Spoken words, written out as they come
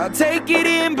I'll take it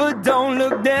in, but don't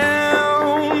look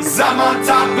down. 'Cause I'm on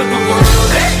top of the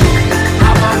world, eh?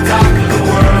 I'm on top of the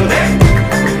world, eh?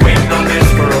 Been waiting on this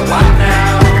for a while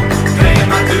now, paying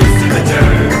my dues to the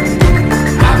dirt.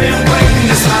 I've been waiting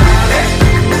to smile, eh?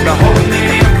 Been holding it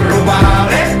in for a while,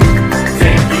 eh?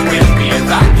 Take you with me if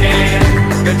I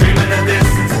can. Been dreaming of this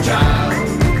since a child.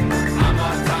 I'm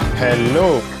on top. Hello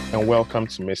and welcome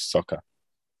to Miss Soccer.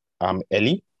 I'm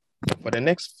Ellie. For the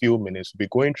next few minutes, we'll be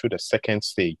going through the second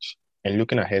stage and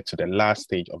looking ahead to the last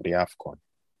stage of the AFCON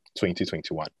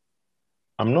 2021.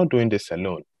 I'm not doing this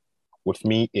alone. With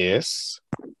me is...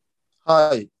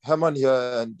 Hi, Herman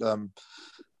here, and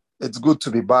it's good to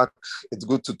be back. It's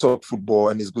good to talk football,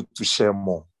 and it's good to share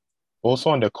more. Also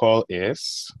on the call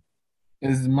is...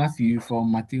 It's Matthew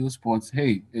from Mateo Sports.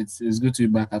 Hey, it's good to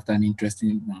be back after an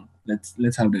interesting round.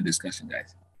 Let's have the discussion,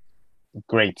 guys.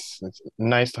 Great. It's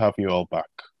nice to have you all back.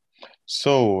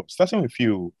 So, starting with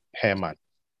you, Herman,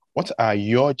 what are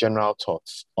your general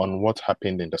thoughts on what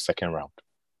happened in the second round?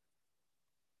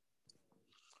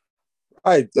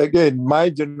 Right. Again, my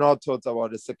general thoughts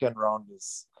about the second round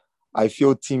is I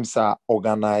feel teams are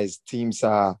organized,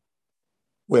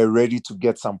 were ready to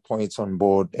get some points on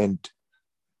board. And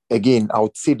again, I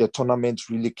would say the tournament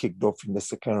really kicked off in the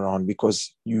second round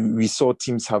because we saw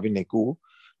teams having a go,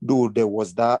 though there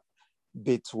was that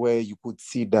bit where you could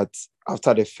see that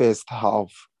after the first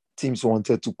half, teams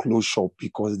wanted to close shop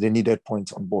because they needed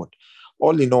points on board.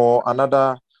 All in all,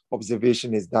 another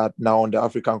observation is that now on the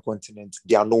African continent,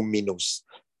 there are no minnows.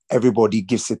 Everybody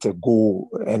gives it a go,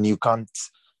 and you can't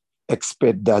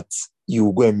expect that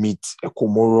you go and meet a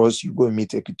Comoros, you go and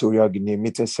meet Equatorial Guinea,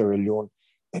 meet a Sierra Leone,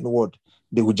 and what?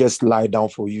 They will just lie down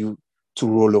for you to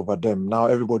roll over them. Now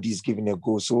everybody is giving a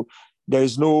go. So there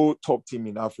is no top team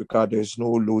in Africa. There is no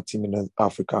low team in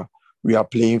Africa. We are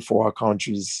playing for our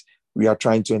countries. We are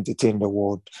trying to entertain the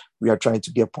world. We are trying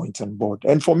to get points on board.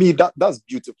 And for me, that's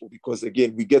beautiful because,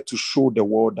 again, we get to show the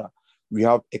world that we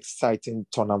have exciting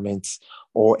tournaments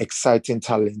or exciting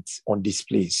talents on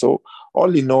display. So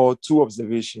all in all, two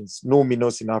observations, no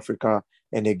minnows in Africa.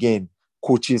 And again,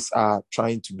 coaches are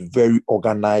trying to be very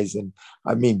organized. And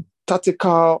I mean,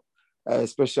 tactical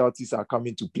specialties are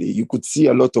coming to play. You could see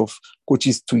a lot of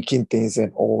coaches tweaking things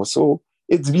and all. So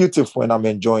it's beautiful and I'm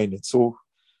enjoying it. So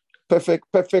perfect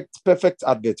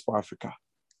advert for Africa.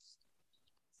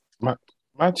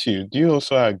 Matthew, do you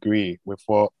also agree with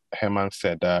what Herman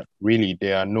said that really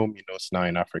there are no minnows now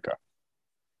in Africa?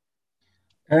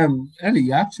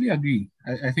 Ellie, I actually agree.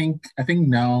 I think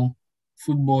now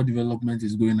football development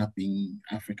is going up in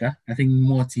Africa. I think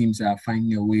more teams are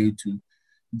finding a way to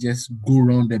just go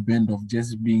around the bend of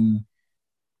just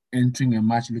entering a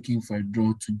match looking for a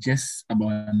draw to just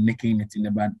about making it in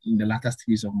the latter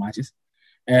stages of matches.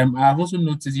 I've also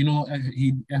noticed,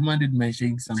 Herman did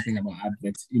mention something about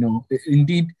adverts.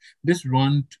 Indeed, this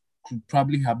round could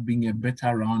probably have been a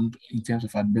better round in terms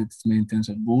of advertisement, in terms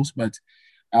of goals. But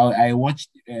I watched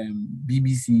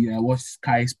BBC, I watched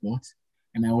Sky Sports,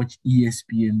 and I watched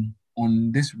ESPN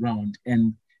on this round.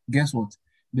 And guess what?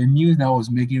 The news that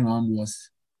was making round was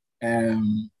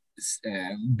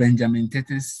Benjamin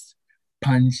Tete's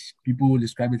punch. People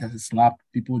describe it as a slap.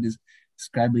 People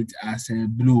describe it as a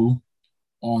blow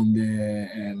on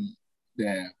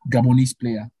the Gabonese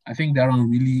player. I think that one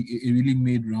really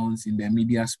made rounds in the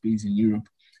media space in Europe.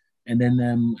 And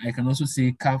then I can also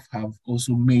say CAF have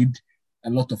also made a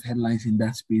lot of headlines in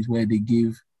that space where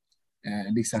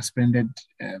they suspended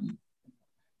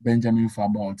Benjamin for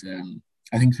about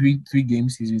I think three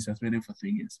games. He's been suspended for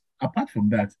 3 years. Apart from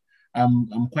that,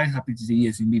 I'm quite happy to say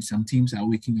yes, indeed, some teams are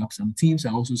waking up, some teams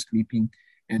are also sleeping,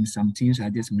 and some teams are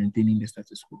just maintaining the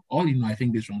status quo. All in all, I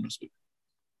think this round was good.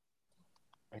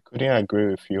 I couldn't agree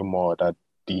with you more that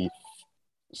the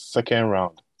second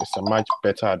round is a much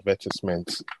better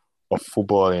advertisement of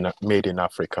football made in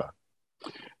Africa.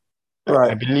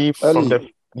 Right. I believe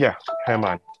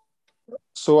Herman.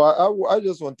 So I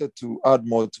just wanted to add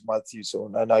more to Matthew's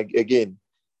own. And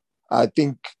I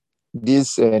think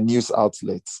these news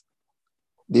outlets,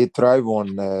 they thrive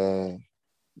on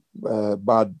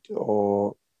bad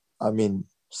or,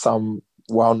 someone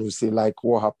will say, like,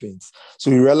 what happens? So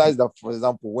you realize that, for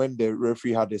example, when the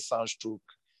referee had a sunstroke,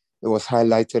 it was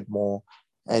highlighted more.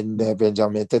 And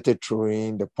Benjamin Tete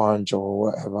throwing the punch or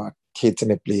whatever,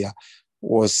 hitting a player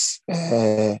was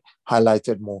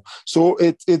highlighted more. So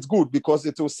it's good because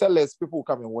it will sell us, people will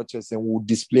come and watch us and will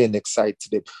display and excite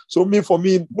them. So for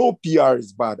me, no PR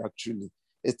is bad, actually.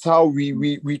 It's how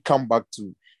we come back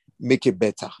to make it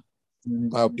better,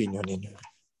 my opinion. Anyway.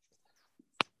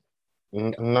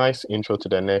 Nice intro to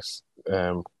the next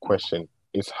question.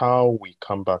 Is how we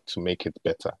come back to make it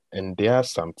better. And there are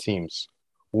some teams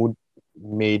who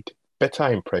made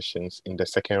better impressions in the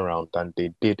second round than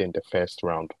they did in the first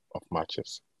round of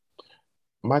matches.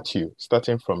 Matthew,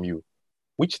 starting from you,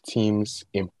 which teams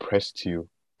impressed you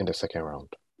in the second round?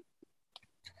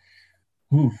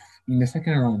 Oof, in the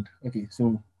second round. Okay,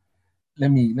 so let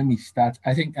me start.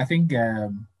 I think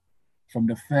from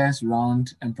the first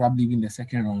round and probably even the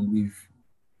second round,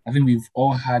 we've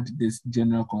all had this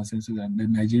general consensus that the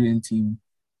Nigerian team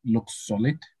looks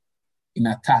solid in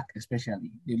attack,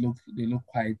 especially. They look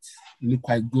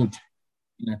quite good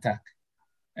in attack,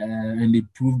 and they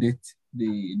proved it.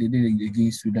 They did it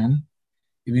against Sudan,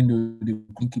 even though they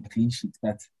couldn't keep a clean sheet.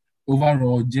 But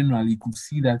overall, generally, you could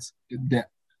see that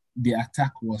the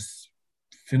attack was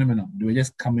phenomenal. They were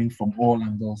just coming from all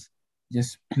angles,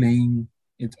 just playing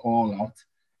it all out,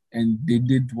 and they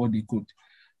did what they could.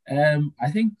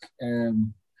 I think I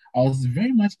was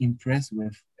very much impressed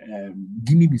with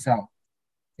Guinea-Bissau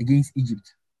against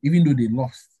Egypt, even though they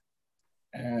lost.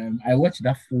 I watched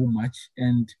that full match,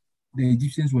 and the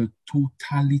Egyptians were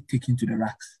totally taken to the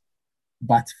racks.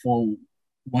 But for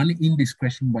one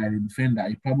indiscretion by the defender,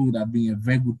 it probably would have been a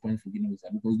very good point for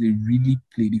Guinea-Bissau because they really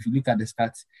played. If you look at the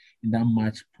stats in that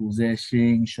match,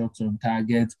 possession, shots on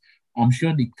target, I'm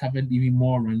sure they covered even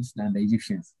more runs than the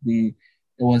Egyptians. It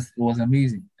was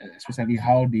amazing, especially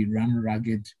how they ran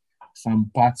ragged some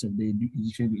parts of the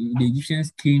Egyptians. The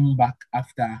Egyptians came back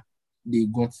after they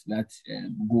got that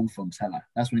goal from Salah.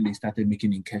 That's when they started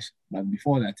making in cash. But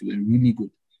before that, they were really good.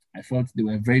 I felt they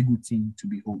were a very good team to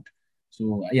behold.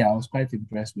 So yeah, I was quite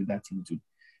impressed with that team too.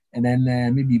 And then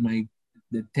maybe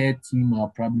the third team I'll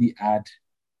probably add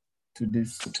to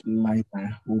this line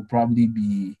will probably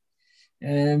be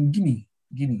Guinea.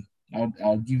 Guinea.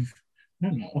 I'll give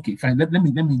no. Okay, fine. Let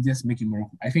me just make it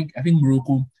Morocco. I think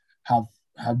Morocco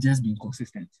have just been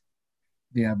consistent.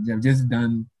 They have just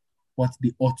done what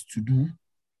they ought to do,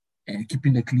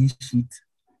 keeping the clean sheet.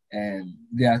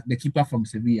 They are the keeper from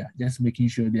Sevilla, just making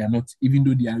sure they are not, even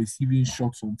though they are receiving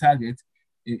shots on target,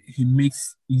 he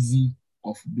makes easy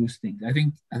of those things. I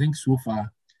think so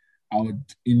far,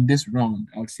 in this round,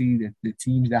 I would say that the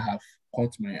teams that have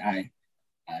caught my eye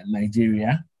are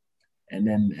Nigeria, and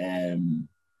then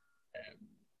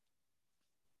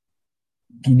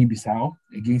Guinea-Bissau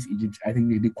against Egypt. I think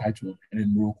they did quite well, and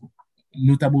then Morocco.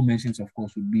 Notable mentions, of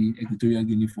course, would be Equatorial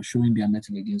Guinea for showing their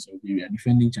mettle against Algeria,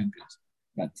 defending champions.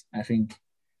 But I think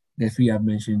the three I've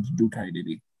mentioned do carry the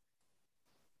day.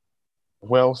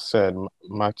 Well said,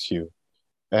 Matthew.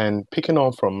 And picking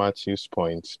on from Matthew's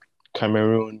point,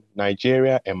 Cameroon,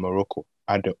 Nigeria, and Morocco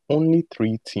are the only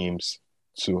three teams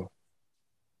to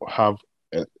have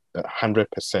a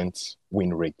 100%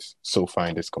 win rate so far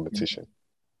in this competition.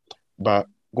 But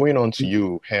going on to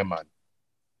you, Herman,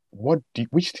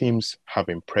 which teams have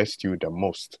impressed you the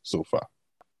most so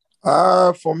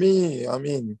far? For me, I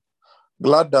mean,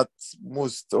 glad that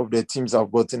most of the teams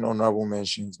have gotten honorable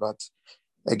mentions, but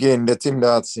again, the team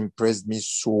that's impressed me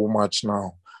so much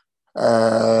now,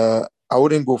 I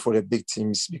wouldn't go for the big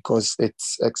teams because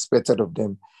it's expected of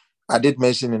them. I did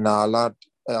mention in our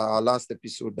last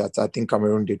episode that I think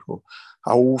Cameroon did well.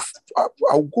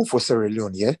 I'll go for Sierra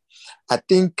Leone, yeah? I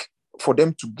think for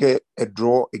them to get a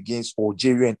draw against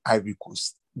Algeria and Ivory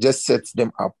Coast just sets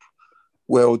them up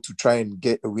well to try and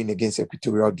get a win against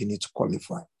Equatorial Guinea to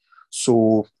qualify.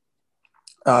 So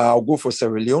I'll go for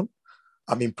Sierra Leone.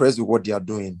 I'm impressed with what they are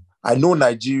doing. I know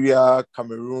Nigeria,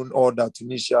 Cameroon, all that,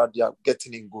 Tunisia, they are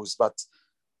getting in goals, but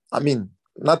I mean,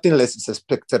 nothing less is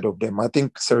expected of them. I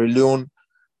think Sierra Leone,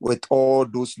 with all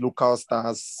those local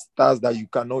stars that you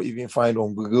cannot even find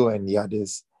on Google and the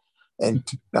others, and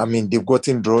I mean, they've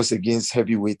gotten draws against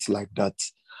heavyweights like that.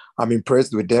 I'm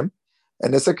impressed with them.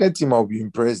 And the second team I'll be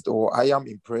impressed, or I am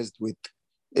impressed with,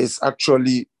 is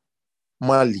actually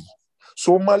Mali.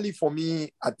 So Mali, for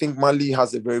me, I think Mali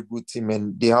has a very good team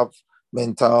and they have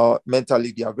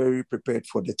mentally, they are very prepared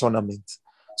for the tournament.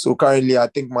 So currently, I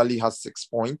think Mali has 6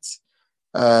 points.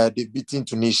 They've beaten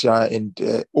Tunisia and,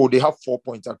 they have 4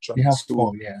 points actually. They have so,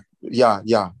 4, yeah.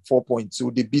 Yeah, 4 points. So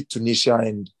they beat Tunisia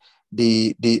and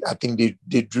I think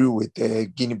they drew with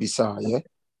Guinea-Bissau, yeah?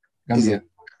 Gambia.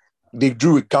 They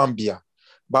drew with Gambia.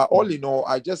 But all in all,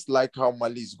 I just like how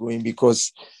Mali is going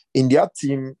because in their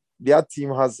team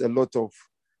has a lot of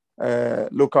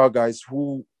local guys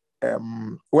who,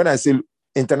 when I say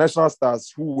international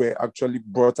stars, who were actually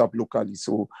brought up locally.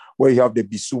 So where you have the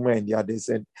Bissouma and the others.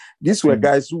 And these were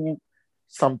guys who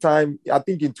sometime, I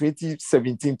think in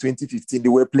 2017, 2015, they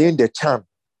were playing the CHAN.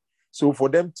 So for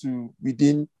them to,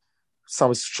 within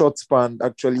some short span,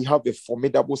 actually have a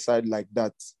formidable side like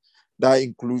that, that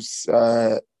includes,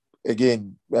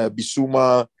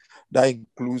 Bissouma, that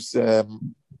includes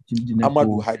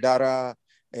Amadou Haidara,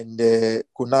 and the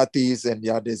Konates and the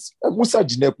others. Musa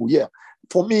Jinepo, yeah.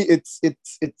 For me,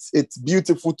 it's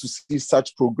beautiful to see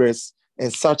such progress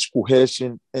and such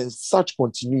cohesion and such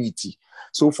continuity.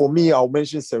 So for me, I'll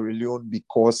mention Sierra Leone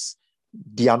because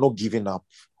they are not giving up.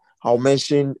 I'll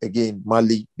mention again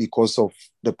Mali because of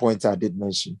the point I did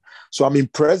mention. So I'm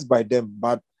impressed by them,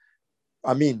 but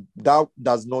I mean, that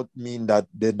does not mean that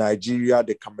the Nigeria,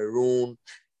 the Cameroon,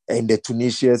 and the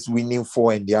Tunisians winning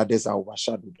four and the others are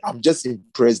overshadowed. I'm just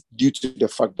impressed due to the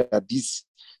fact that these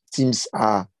teams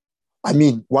are, I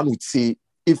mean, one would say,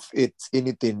 if it's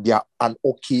anything, they are an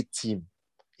okay team.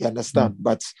 You understand?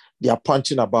 But they are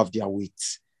punching above their weight.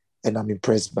 And I'm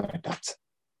impressed by that.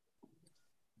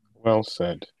 Well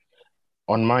said.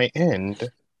 On my end,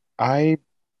 I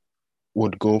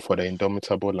would go for the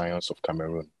indomitable Lions of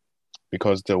Cameroon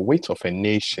because the weight of a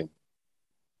nation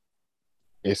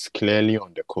is clearly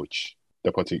on the coach,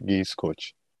 the Portuguese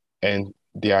coach, and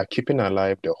they are keeping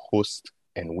alive the host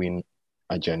and win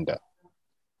agenda.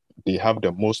 They have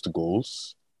the most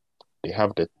goals. They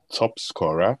have the top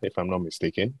scorer, if I'm not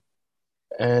mistaken.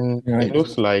 And it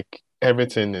looks like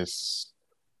everything is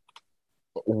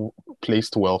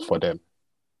placed well for them.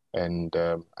 And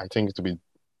I think it will be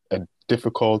a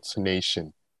difficult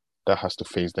nation that has to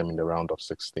face them in the round of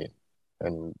 16.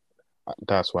 And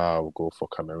that's why I'll go for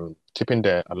Cameroon. Keeping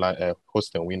the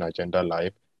host and win agenda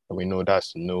alive, and we know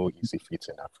that's no easy feat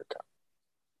in Africa.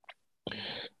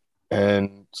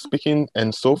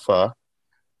 And so far,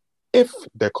 if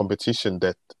the competition,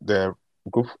 that the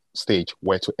group stage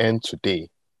were to end today,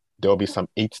 there will be some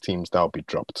 8 teams that will be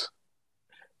dropped.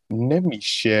 Let me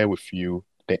share with you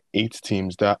the 8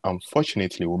 teams that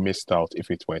unfortunately will miss out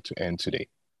if it were to end today.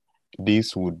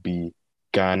 These would be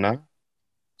Ghana,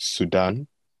 Sudan,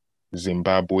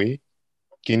 Zimbabwe,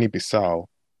 Guinea-Bissau,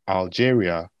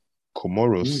 Algeria,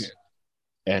 Comoros,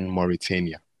 and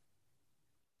Mauritania.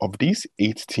 Of these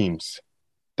 8 teams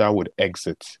that would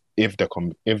exit if the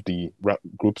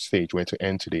group stage were to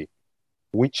end today,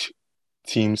 which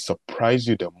teams surprise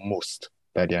you the most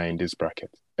that they are in this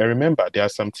bracket? And remember, there are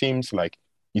some teams like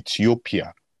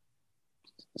Ethiopia,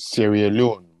 Sierra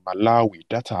Leone, Malawi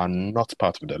that are not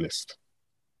part of the list.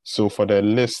 So for the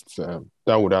list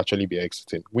that would actually be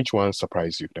exiting, which one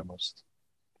surprised you the most?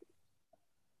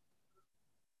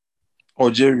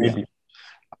 Algeria. Maybe.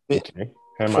 Okay.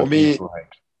 Herman, for me, go ahead.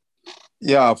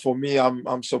 Yeah, for me,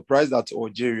 I'm surprised at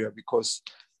Algeria because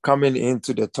coming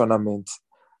into the tournament,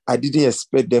 I didn't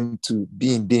expect them to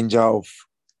be in danger of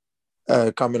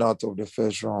coming out of the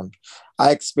first round.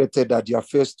 I expected that their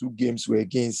first 2 games were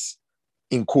against,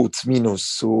 in Côte, Minos,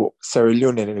 so Sierra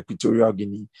Leone and Equatorial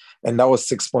Guinea, and that was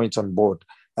 6 points on board.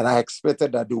 And I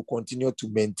expected that they will continue to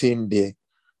maintain their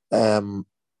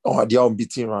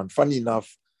unbeaten run. Funny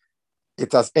enough,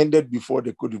 it has ended before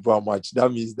the Côte d'Ivoire match.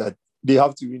 That means that they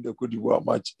have to win the Côte d'Ivoire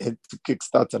match and to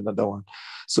kickstart another one.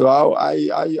 So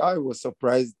I was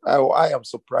surprised. I am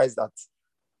surprised at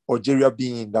Algeria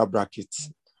being in that bracket.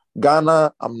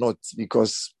 Ghana, I'm not,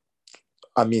 because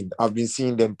I mean, I've been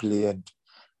seeing them play and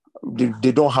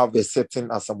they don't have a certain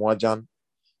Asamoah Gyan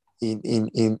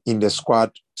in the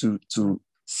squad to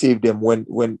save them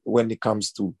when it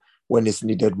comes to when it's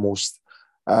needed most.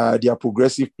 Their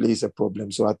progressive play is a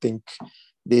problem. So I think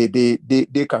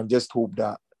they can just hope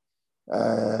that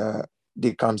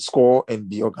they can score and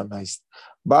be organized.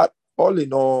 But all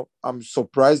in all, I'm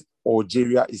surprised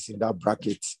Algeria is in that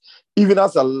bracket. Even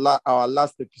as our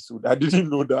last episode, I didn't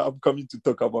know that I'm coming to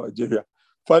talk about Algeria.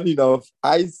 Funny enough,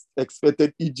 I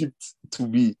expected Egypt to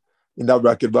be in that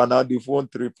bracket, but now they've won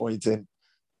 3 points. And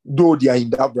though they are in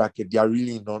that bracket, they are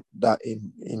really not that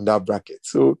in that bracket.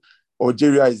 So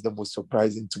Algeria is the most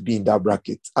surprising to be in that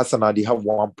bracket. Arsenal, they have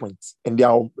 1 point. And they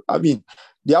are, I mean,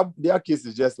 their case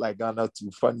is just like Ghana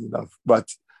too, funny enough. But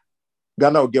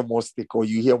Ghana will get more stake, or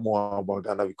you hear more about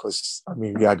Ghana because, I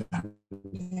mean, we are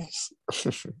Ghanaians.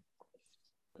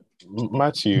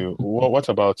 Matthew, what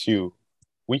about you?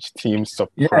 Which team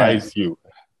surprised you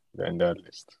in that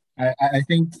list? I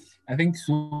think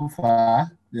so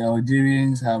far the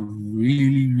Algerians have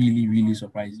really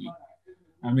surprised me.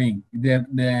 I mean,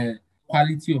 the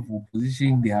quality of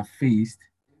opposition they have faced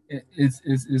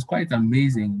is quite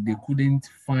amazing. They couldn't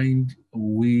find a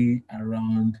way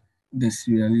around the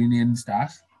Sierra Leonean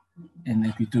stars and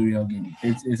Equatorial Guinea.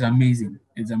 It's amazing.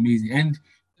 It's amazing. And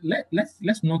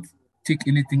let's not take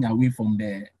anything away from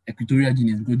the Equatorial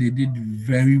Guinea because they did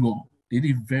very well. They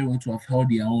did very well to have held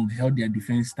their own, held their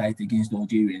defense tight against the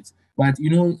Algerians. But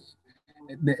you know,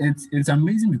 it's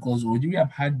amazing because Algeria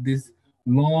have had this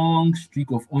long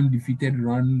streak of undefeated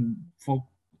run for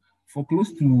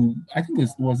close to, I think it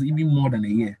was even more than a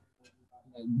year.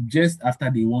 just after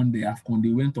they won the AFCON, they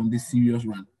went on this serious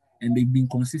run, and they've been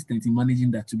consistent in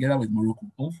managing that together with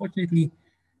Morocco. Unfortunately,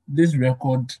 this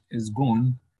record is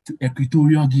gone to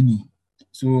Equatorial Guinea.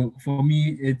 So for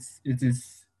me, it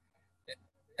is,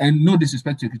 and no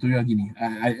disrespect to Equatorial Guinea.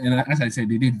 As I said,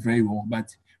 they did very well,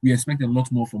 but we expect a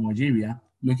lot more from Algeria.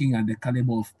 Looking at the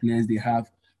caliber of players they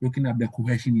have, looking at the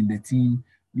cohesion in the team,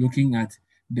 looking at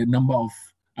the number of.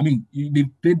 I mean, they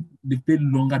played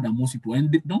longer than most people,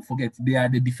 and don't forget they are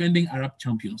the defending Arab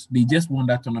champions. They just won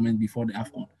that tournament before the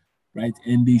AFCON, right?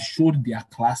 And they showed their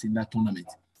class in that tournament,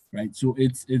 right? So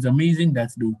it's amazing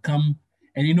that they'll come,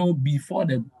 and before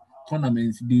the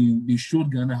tournament they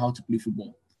showed Ghana how to play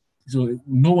football. So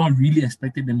no one really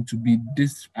expected them to be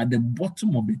this at the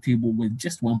bottom of the table with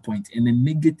just 1 point and a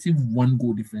negative 1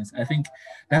 goal difference. I think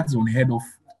that's unheard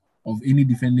of any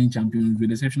defending champions, with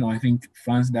the exception of, I think,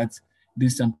 France that did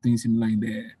something similar in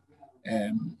the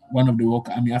one of the World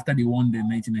Cup. I mean, after they won the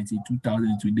 1990,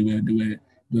 2002, they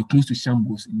were close to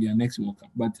shambles in their next World Cup.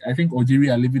 But I think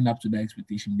Algeria are living up to that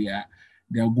expectation. They are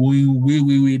going way,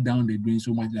 way, way down the drain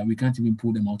so much that we can't even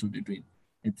pull them out of the drain.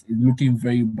 It's looking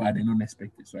very bad and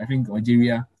unexpected. So I think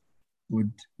Algeria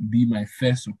would be my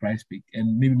first surprise pick.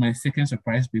 And maybe my second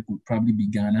surprise pick would probably be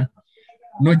Ghana.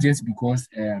 Not just because,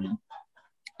 I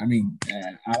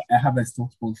have a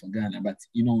soft spot for Ghana, but,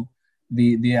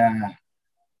 they are,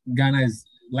 Ghana is,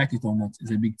 like it or not,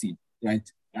 is a big team, right?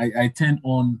 I turned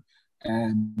on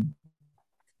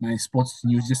my sports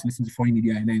news, just listen to foreign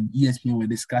media, and then ESPN were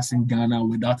discussing Ghana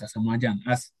without Asamoah Gyan,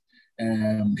 as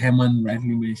Herman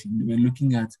rightly mentioned. They were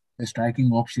looking at the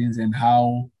striking options and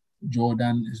how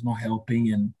Jordan is not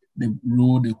helping and the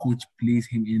role the coach plays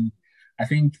him in. I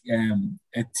think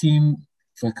a team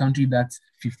for a country that's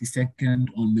 52nd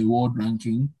on the world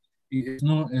ranking, it's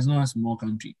not a small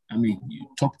country. I mean,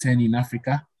 top 10 in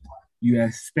Africa, you are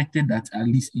expected that at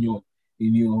least in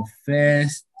your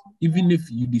first, even if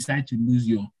you decide to lose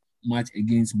your match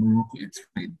against Morocco, it's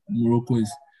fine. Morocco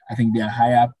is, I think, they are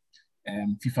higher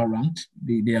FIFA ranked.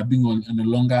 They are being on a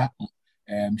longer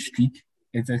streak.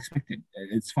 It's expected.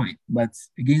 It's fine. But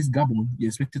against Gabon, you're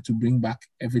expected to bring back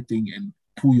everything and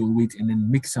pull your weight and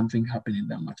then make something happen in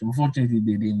that match. Unfortunately,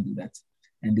 they didn't do that.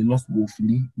 And they lost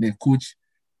woefully. Their coach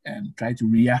tried to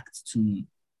react to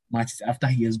matches after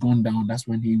he has gone down. That's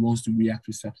when he wants to react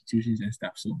with substitutions and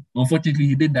stuff. So unfortunately,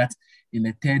 he did that in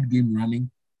the third game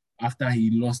running. After he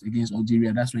lost against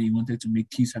Algeria, that's when he wanted to make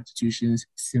key substitutions.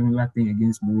 Similar thing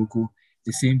against Morocco.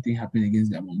 The same thing happened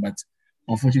against Gabon. But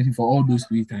unfortunately, for all those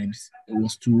 3 times, it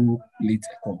was too late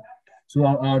a call. So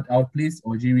I'll place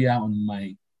Algeria on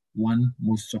my one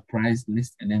most surprised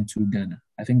list, and then 2 Ghana.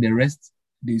 I think the rest,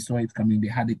 they saw it coming. They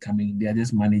had it coming. They are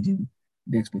just managing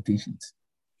the expectations.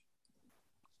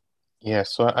 Yeah,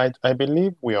 so I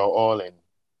believe we are all in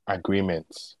agreement.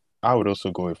 I would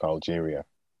also go with Algeria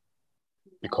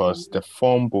because the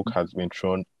form book has been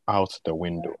thrown out the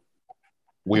window.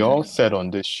 We all said on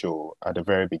this show at the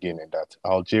very beginning that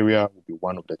Algeria will be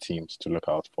one of the teams to look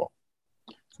out for.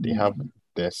 They have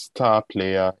their star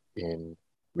player in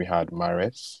Riyad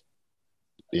Mahrez.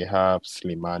 They have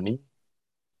Slimani.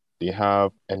 They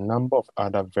have a number of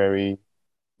other very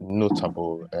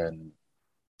notable and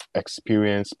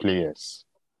experienced players.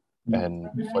 And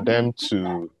for them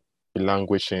to be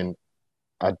languishing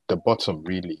at the bottom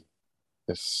really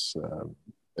is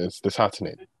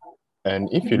disheartening. And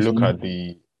if you look at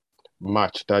the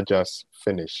match that just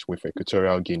finished with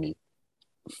Equatorial Guinea,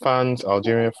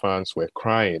 Algerian fans were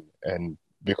crying, and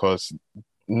because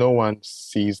no one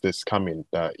sees this coming,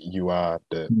 that you are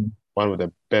one of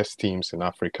the best teams in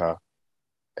Africa,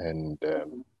 and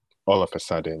all of a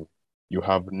sudden you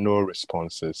have no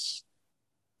responses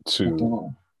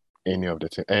to any of the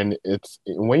team. And it's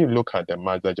when you look at the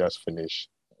match that just finished,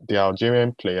 the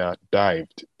Algerian player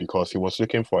dived because he was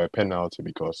looking for a penalty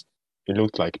because it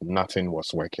looked like nothing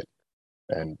was working.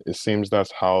 And it seems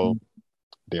that's how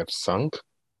they have sunk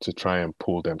to try and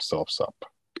pull themselves up.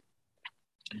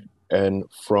 And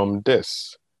from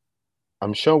this,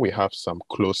 I'm sure we have some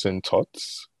closing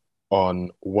thoughts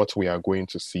on what we are going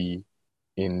to see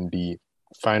in the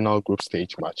final group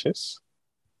stage matches.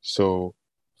 So,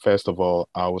 first of all,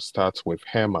 I will start with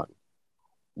Herman.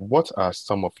 What are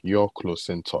some of your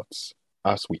closing thoughts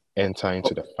as we enter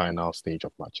into the final stage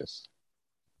of matches?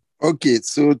 Okay,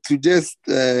 so to just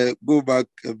go back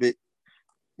a bit,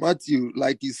 Matthew,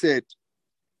 like you said,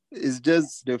 it's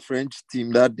just the French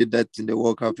team that did that in the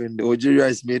World Cup, and Algeria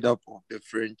is made up of the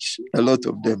French, a lot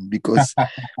of them, because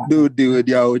though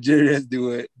they are Algerians, they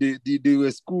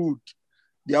were schooled.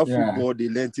 Their football, they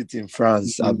learned it in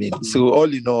France. I mean, so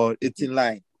all in all, it's in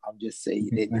line. I'm just saying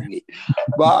anyway.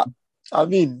 But I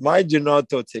mean, my general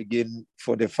thoughts again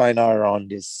for the final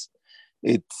round is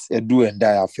it's a do and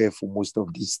die affair for most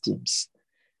of these teams.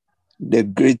 The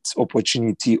great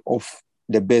opportunity of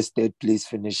the best third place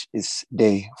finish is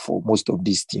there for most of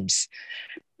these teams.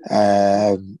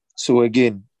 So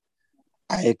again,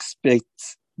 I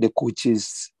expect the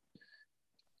coaches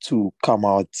to come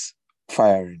out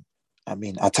firing. I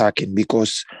mean, attacking,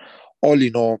 because all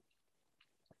in all,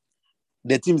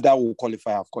 the teams that will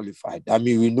qualify have qualified. I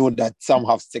mean, we know that some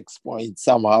have 6 points,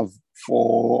 some have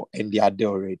 4, and they are there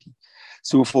already.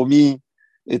 So for me,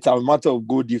 it's a matter of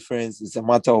goal difference. It's a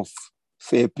matter of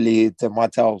fair play. It's a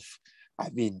matter of,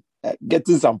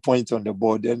 getting some points on the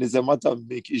board. And it's a matter of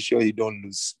making sure you don't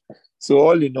lose. So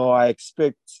all in all, I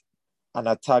expect an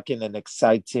attacking and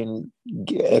exciting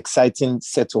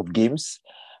set of games.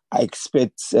 I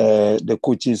expect the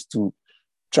coaches to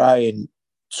try and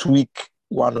tweak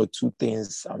one or two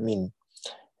things. I mean,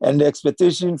 and the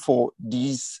expectation for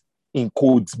these, in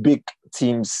quotes, big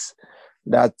teams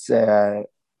that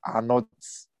are not,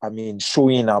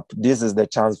 showing up, this is the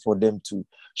chance for them to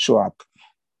show up.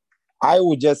 I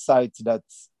would just cite that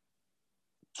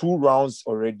 2 rounds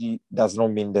already does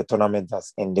not mean the tournament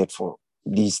has ended for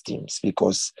these teams,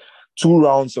 because 2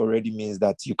 rounds already means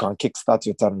that you can kickstart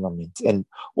your tournament. And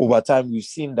over time, we've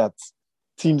seen that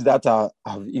teams that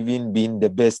have even been the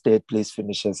best third place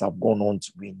finishers have gone on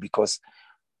to win, because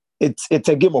it's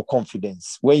a game of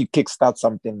confidence. When you kickstart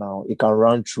something now, it can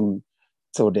run through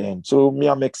till the end. So me,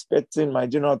 I'm expecting, my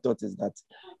general thought is that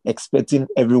expecting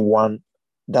everyone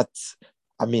that,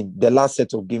 the last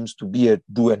set of games to be a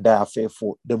do and die affair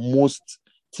for the most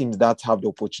teams that have the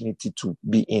opportunity to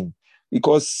be in,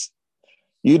 because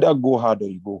you either go hard or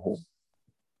you go home.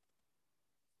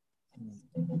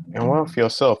 And what of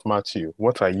yourself, Matthew?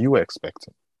 What are you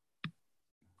expecting?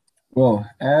 Well,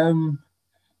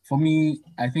 for me,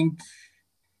 I think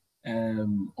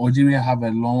Algeria have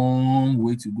a long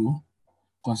way to go,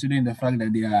 considering the fact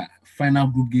that their final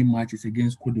group game match is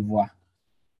against Côte d'Ivoire.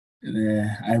 The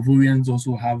Ivorians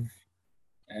also have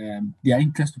their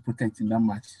interest to protect in that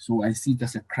match, so I see it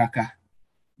as a cracker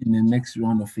in the next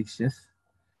round of fixtures.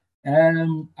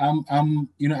 I've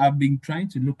been trying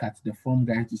to look at the form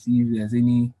guide to see if there's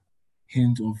any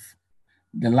hint of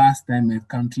the last time a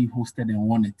country hosted and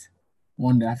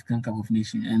won the African Cup of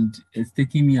Nations, and it's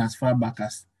taking me as far back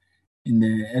as in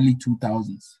the early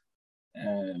 2000s.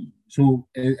 So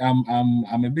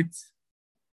I'm a bit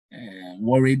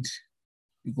worried,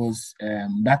 because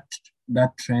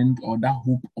that trend or that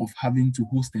hope of having to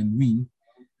host and win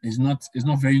is not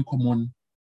very common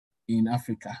in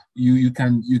Africa. You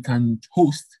can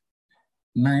host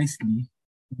nicely,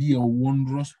 be a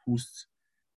wondrous host,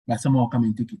 but someone will come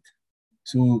and take it.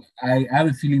 So I have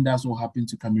a feeling that's what happened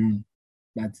to Cameroon.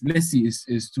 But let's see,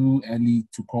 it's too early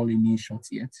to call any shots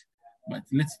yet. But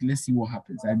let's see what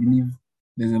happens. I believe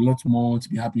there's a lot more to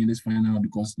be happening in this final,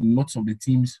 because lots of the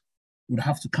teams would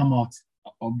have to come out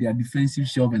of their defensive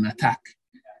shelf and attack,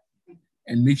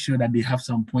 and make sure that they have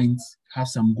some points, have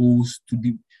some goals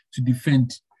to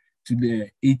defend to the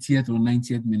 80th or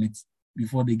 90th minute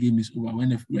before the game is over. When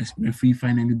the referee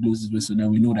finally blows his whistle,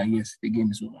 then we know that yes, the game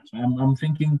is over. So I'm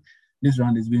thinking this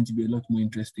round is going to be a lot more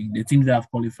interesting. The teams that have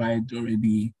qualified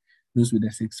already, those with the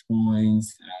 6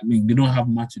 points, they don't have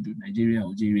much to do. Nigeria,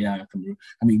 Algeria, Cameroon.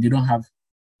 They don't have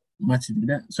much to do.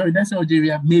 That's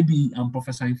Algeria. Maybe I'm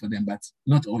prophesying for them, but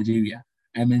not Algeria.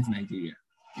 I meant Nigeria.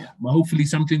 Yeah, but hopefully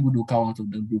something good will come out of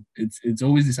the group. It's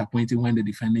always disappointing when the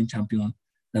defending champion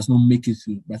does not make it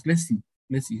through. But let's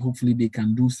see. Hopefully they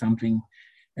can do something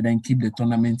and then keep the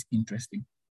tournament interesting.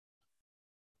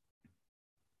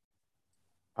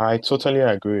 I totally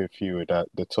agree with you that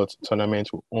the tournament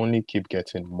will only keep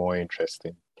getting more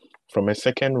interesting. From a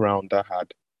second round that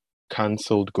had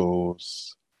cancelled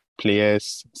goals,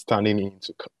 players standing in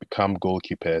to become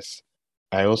goalkeepers,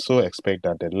 I also expect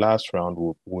that the last round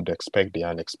would expect the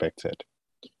unexpected.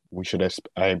 We should,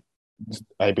 I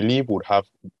believe, would have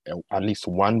at least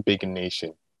one big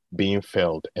nation being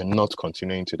failed and not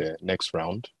continuing to the next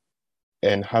round,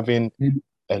 and having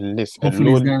a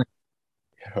lowly,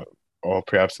 or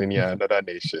perhaps in another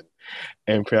nation,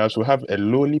 and perhaps we'll have a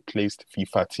lowly placed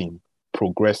FIFA team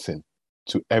progressing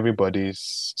to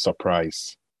everybody's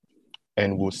surprise,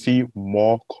 and we'll see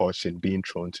more caution being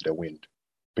thrown to the wind,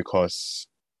 because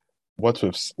what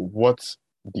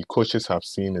the coaches have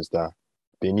seen is that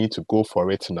they need to go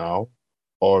for it now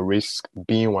or risk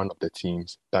being one of the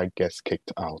teams that gets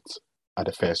kicked out at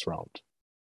the first round.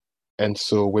 And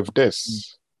so with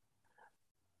this,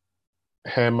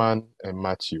 Herman and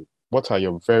Matthew, what are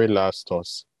your very last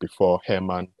thoughts before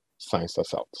Herman signs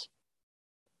us out?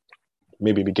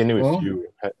 Maybe beginning with you,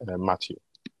 Matthew.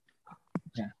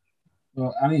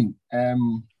 So I think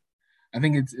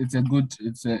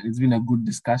it's been a good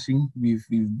discussion. We've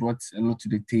brought a lot to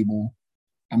the table.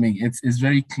 I mean, it's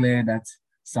very clear that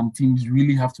some teams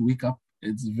really have to wake up.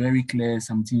 It's very clear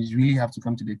some teams really have to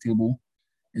come to the table.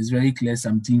 It's very clear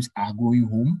some teams are going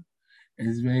home.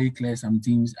 It's very clear some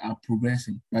teams are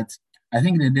progressing. But I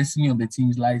think the destiny of the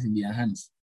teams lies in their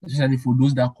hands, especially for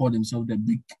those that call themselves the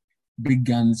big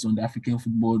guns on the African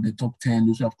football, the top 10,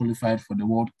 those who have qualified for the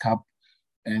World Cup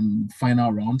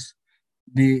final rounds.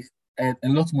 They a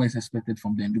lot more is expected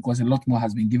from them because a lot more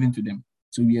has been given to them.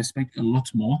 So we expect a lot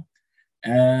more.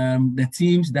 The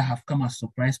teams that have come as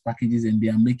surprise packages and they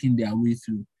are making their way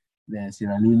through the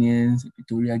Sierra Leoneans,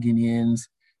 Equatorial Guineans,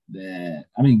 the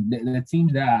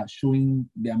teams that are showing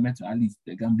their mettle, at least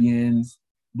the Gambians,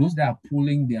 those that are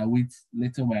pulling their weight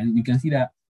little by little, you can see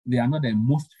that they are not the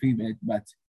most favored, but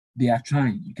they are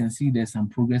trying. You can see there's some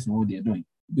progress in what they're doing.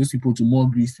 Those people to more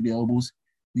grease to their elbows,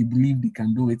 they believe they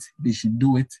can do it, they should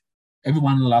do it.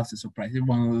 Everyone loves a surprise.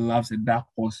 Everyone loves a dark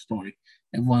horse story.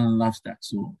 Everyone loves that.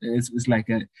 So it's like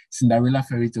a Cinderella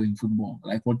fairy tale in football,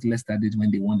 like what Leicester did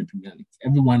when they won the Premier League.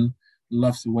 Everyone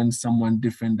loves when someone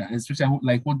different that, especially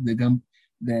like what the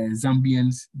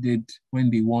Zambians did when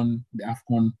they won the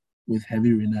AFCON with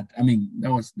Heavy Renard. I mean,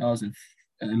 that was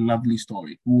a lovely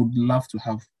story. We would love to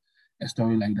have a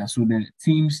story like that. So the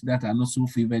teams that are not so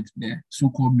favored, the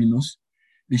so-called minnows,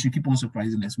 they should keep on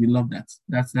surprising us. We love that.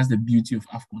 That's the beauty of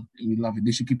AFCON. We love it.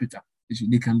 They should keep it up.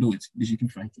 They can do it. They should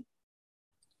keep fighting.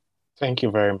 Thank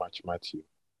you very much, Matthew.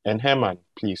 And Herman,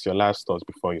 please, your last thoughts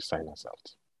before you sign us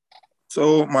out.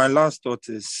 So my last thought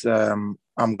is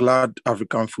I'm glad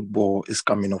African football is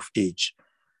coming of age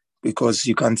because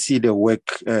you can see the work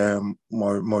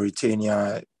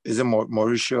Mauritania, is it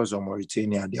Mauritius or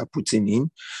Mauritania, they are putting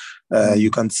in.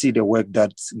 You can see the work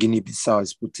that Guinea-Bissau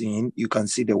is putting in. You can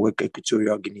see the work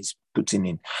Equatorial Guinea is putting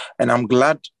in. And I'm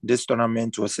glad this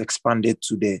tournament was expanded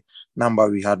to the number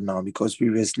we had now because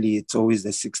previously it's always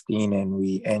the 16 and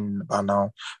we end by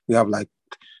now. We have like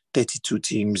 32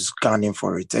 teams gunning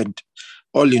for it. And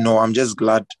all in all, I'm just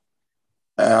glad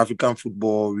African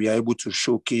football, we are able to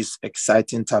showcase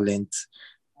exciting talent,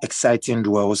 exciting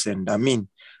duels. And I mean,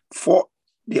 for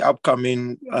the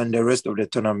upcoming and the rest of the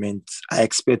tournament, I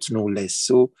expect no less.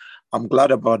 So I'm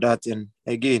glad about that. And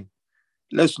again,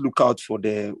 let's look out for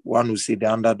the one who say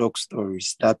the underdog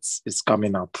stories. That is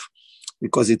coming up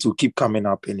because it will keep coming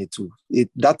up and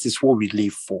that is what we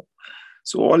live for.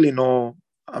 So all in all,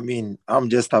 I mean, I'm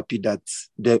just happy that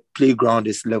the playground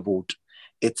is leveled.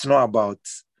 It's not about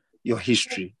your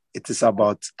history. It is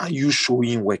about, are you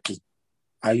showing working?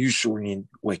 Are you showing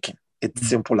working? It's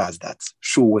simple as that.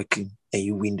 Show working and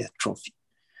you win the trophy.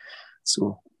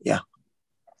 So, yeah.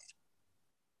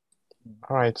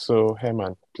 All right. So,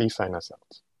 Herman, please sign us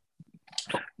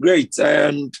out. Great.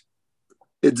 And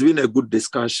it's been a good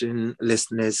discussion,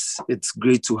 listeners. It's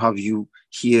great to have you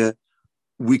here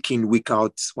week in, week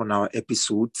out on our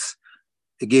episodes.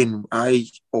 Again, I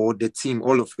or the team,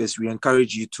 all of us, we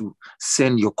encourage you to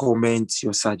send your comments,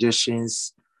 your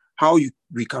suggestions, how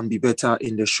we can be better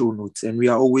in the show notes. And we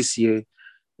are always here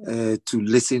to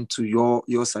listen to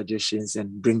your suggestions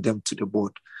and bring them to the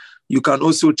board. You can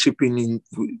also chip in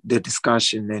the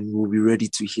discussion and we'll be ready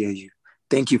to hear you.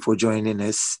 Thank you for joining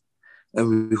us.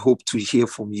 And we hope to hear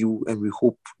from you and we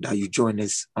hope that you join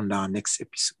us on our next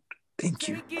episode. Thank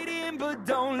you. Take it in, but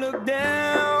don't look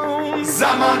down. 'Cause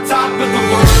I'm on top of the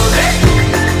world,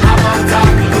 I'm on top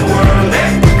of the world,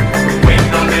 We've been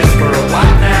waiting on this for a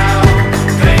while now.